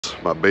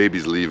my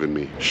baby's leaving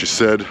me. She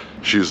said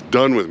she is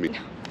done with me.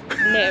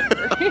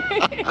 Never.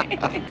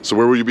 So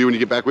where will you be when you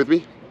get back with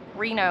me?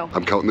 Reno.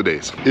 I'm counting the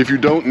days. If you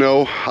don't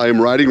know, I am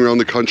riding around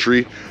the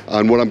country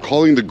on what I'm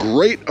calling the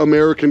Great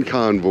American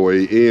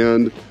Convoy,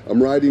 and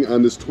I'm riding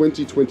on this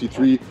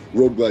 2023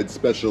 Road Glide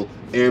Special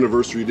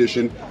Anniversary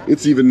Edition.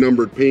 It's even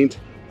numbered paint.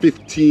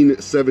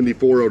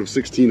 1574 out of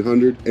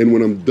 1600. And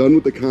when I'm done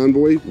with the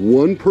convoy,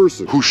 one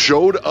person who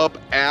showed up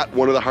at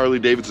one of the Harley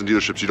Davidson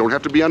dealerships, you don't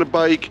have to be on a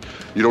bike,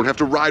 you don't have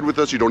to ride with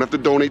us, you don't have to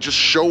donate, just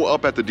show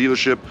up at the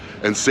dealership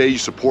and say you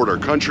support our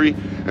country,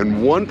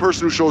 and one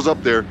person who shows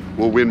up there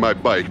will win my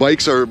bike.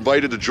 Bikes are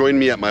invited to join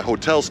me at my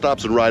hotel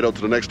stops and ride out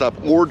to the next stop,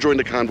 or join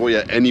the convoy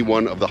at any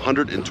one of the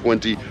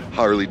 120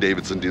 Harley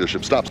Davidson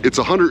dealership stops. It's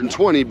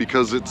 120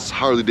 because it's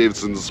Harley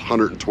Davidson's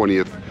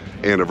 120th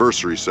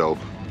anniversary, so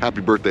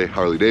happy birthday,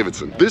 Harley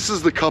Davidson. This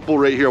is the couple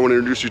right here I want to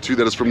introduce you to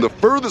that is from the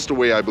furthest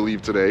away, I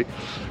believe, today.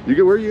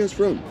 Where are you guys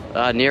from?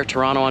 Near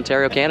Toronto,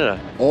 Ontario, Canada.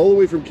 All the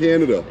way from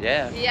Canada?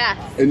 Yeah. Yes.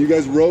 And you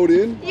guys rode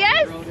in?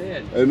 Yes. Rode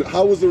in. And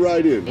how was the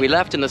ride in? We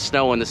left in the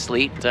snow and the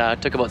sleet.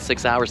 Took about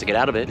 6 hours to get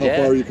out of it. How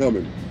far are you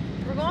coming?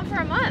 We're going for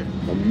a month.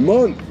 A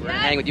month? We're gonna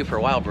hang with you for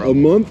a while, bro. A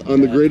month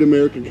on the Great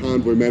American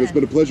Convoy, man. It's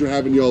been a pleasure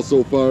having y'all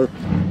so far.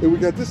 And we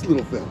got this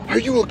little fella. Are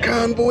you a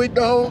convoy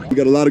dog? We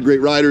got a lot of great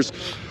riders.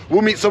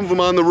 We'll meet some of them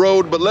on the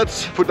road, but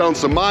let's put down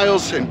some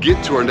miles and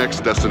get to our next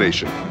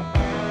destination.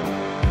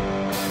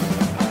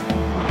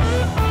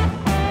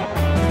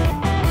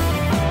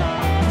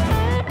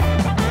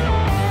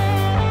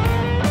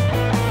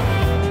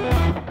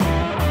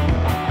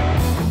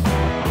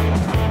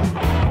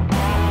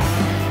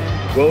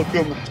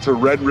 Welcome to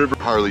Red River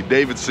Harley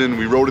Davidson.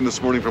 We rode in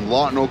this morning from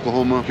Lawton,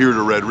 Oklahoma, here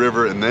to Red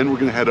River, and then we're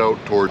gonna head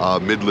out toward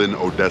Midland,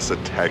 Odessa,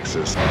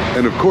 Texas.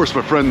 And of course,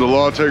 my friend, the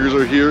Law Tigers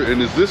are here.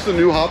 And is this the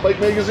new Hot Bike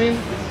magazine?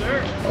 Yes,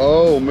 sir.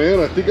 Oh man,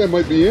 I think I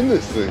might be in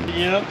this thing.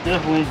 Yep,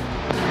 definitely.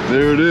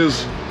 There it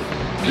is,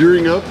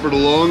 gearing up for the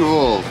long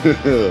haul.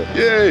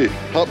 Yay,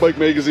 Hot Bike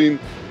magazine.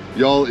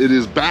 Y'all, it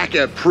is back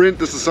at print.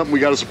 This is something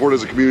we gotta support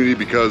as a community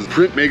because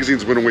print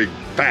magazines went away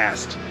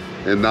fast.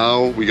 And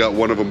now we got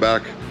one of them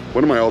back.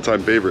 One of my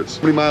all-time favorites.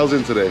 How many miles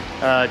in today?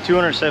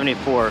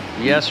 274.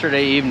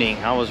 Yesterday evening,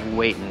 I was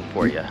waiting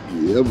for you.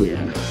 Yeah, baby.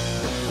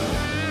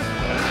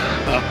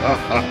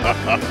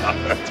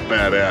 That's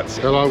badass.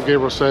 Hello, I'm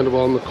Adam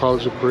Sandoval. I'm the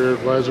College and Career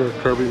Advisor at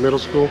Kirby Middle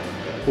School.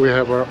 We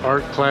have our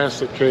art class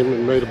that came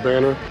and made a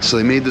banner. So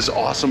they made this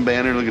awesome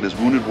banner. Look at this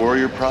Wounded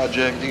Warrior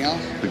Project. Anything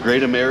else? The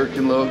Great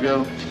American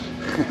logo.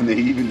 And they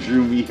even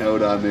drew me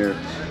out on there.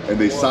 And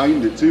they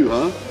signed it too,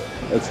 huh?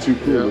 That's too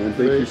cool, man.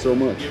 Thank you so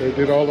much. They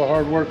did all the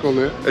hard work on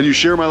that. And you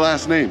share my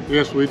last name.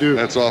 Yes, we do.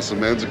 That's awesome,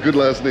 man. It's a good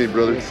last name,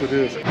 brother. Yes, it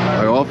is.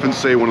 I often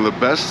say one of the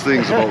best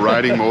things about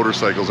riding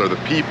motorcycles are the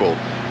people,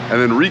 and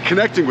then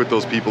reconnecting with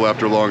those people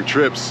after long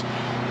trips.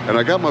 And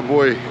I got my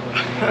boy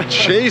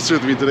Chase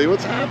with me today.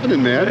 What's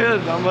happening, man?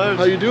 Good, not much.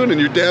 How you doing? And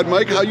your dad,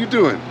 Mike, how you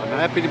doing? I'm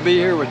happy to be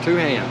here with two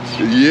hands.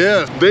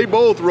 Yeah, they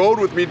both rode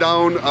with me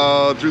down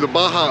through the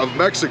Baja of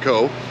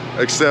Mexico,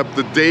 except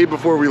the day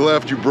before we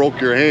left, you broke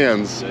your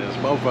hands. Yes,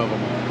 both of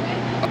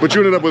them. But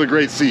you ended up with a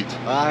great seat.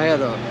 I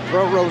had a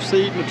front row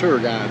seat and a tour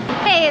guide.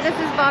 Hey, this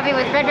is Bobby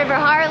with Red River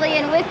Harley,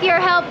 and with your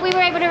help, we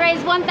were able to raise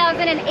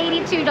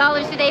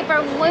 $1,082 today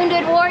for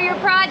Wounded Warrior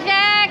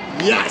Project.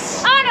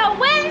 Yes! On a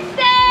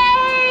Wednesday!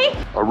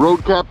 A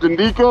road Captain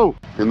Deco,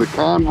 and the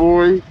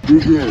convoy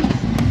begins.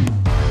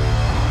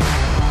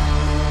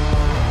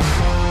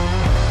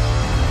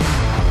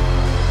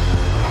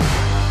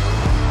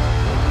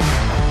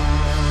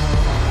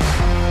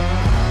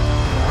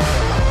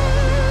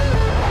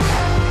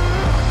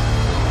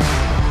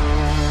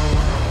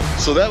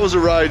 So that was a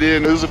ride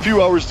in. It was a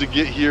few hours to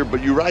get here,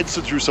 but you ride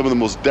through some of the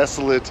most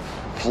desolate,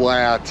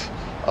 flat,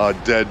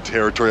 dead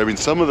territory. I mean,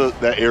 some of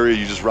that area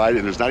you just ride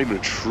and there's not even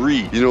a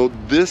tree. You know,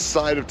 this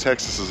side of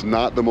Texas is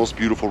not the most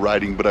beautiful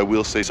riding, but I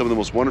will say some of the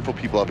most wonderful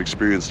people I've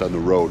experienced on the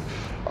road.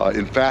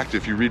 In fact,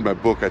 if you read my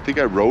book, I think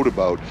I wrote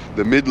about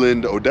the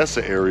Midland,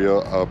 Odessa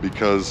area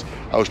because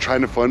I was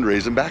trying to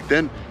fundraise, and back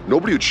then,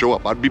 nobody would show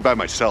up. I'd be by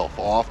myself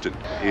often.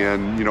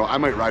 And, you know, I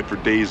might ride for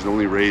days and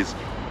only raise,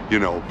 you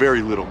know,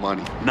 very little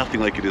money, nothing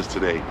like it is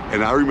today.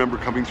 And I remember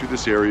coming through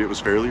this area, it was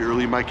fairly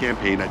early in my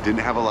campaign, I didn't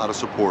have a lot of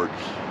support,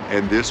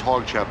 and this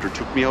hog chapter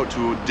took me out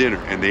to a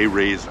dinner, and they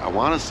raised, I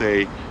wanna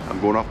say,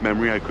 I'm going off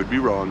memory, I could be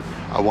wrong,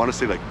 I wanna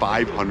say like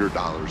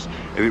 $500.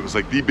 And it was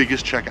like the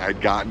biggest check I had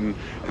gotten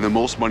and the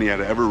most money I'd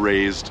ever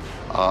raised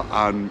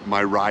on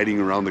my riding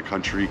around the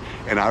country.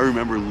 And I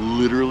remember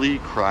literally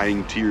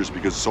crying tears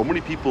because so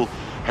many people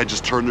had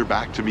just turned their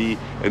back to me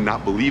and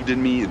not believed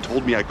in me and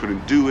told me I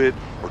couldn't do it,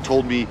 or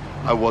told me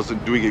I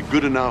wasn't doing it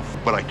good enough.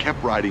 But I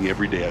kept riding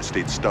every day. I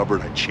stayed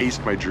stubborn, I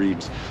chased my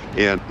dreams.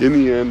 And in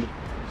the end,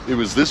 it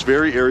was this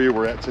very area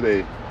we're at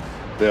today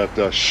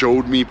that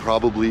showed me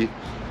probably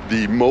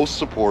the most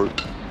support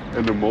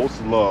and the most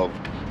love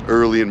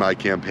early in my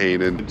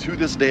campaign. And to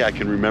this day, I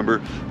can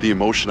remember the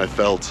emotion I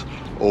felt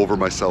over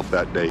myself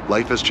that day.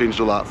 Life has changed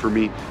a lot for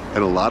me,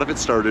 and a lot of it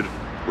started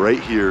right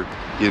here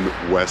in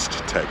West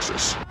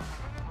Texas.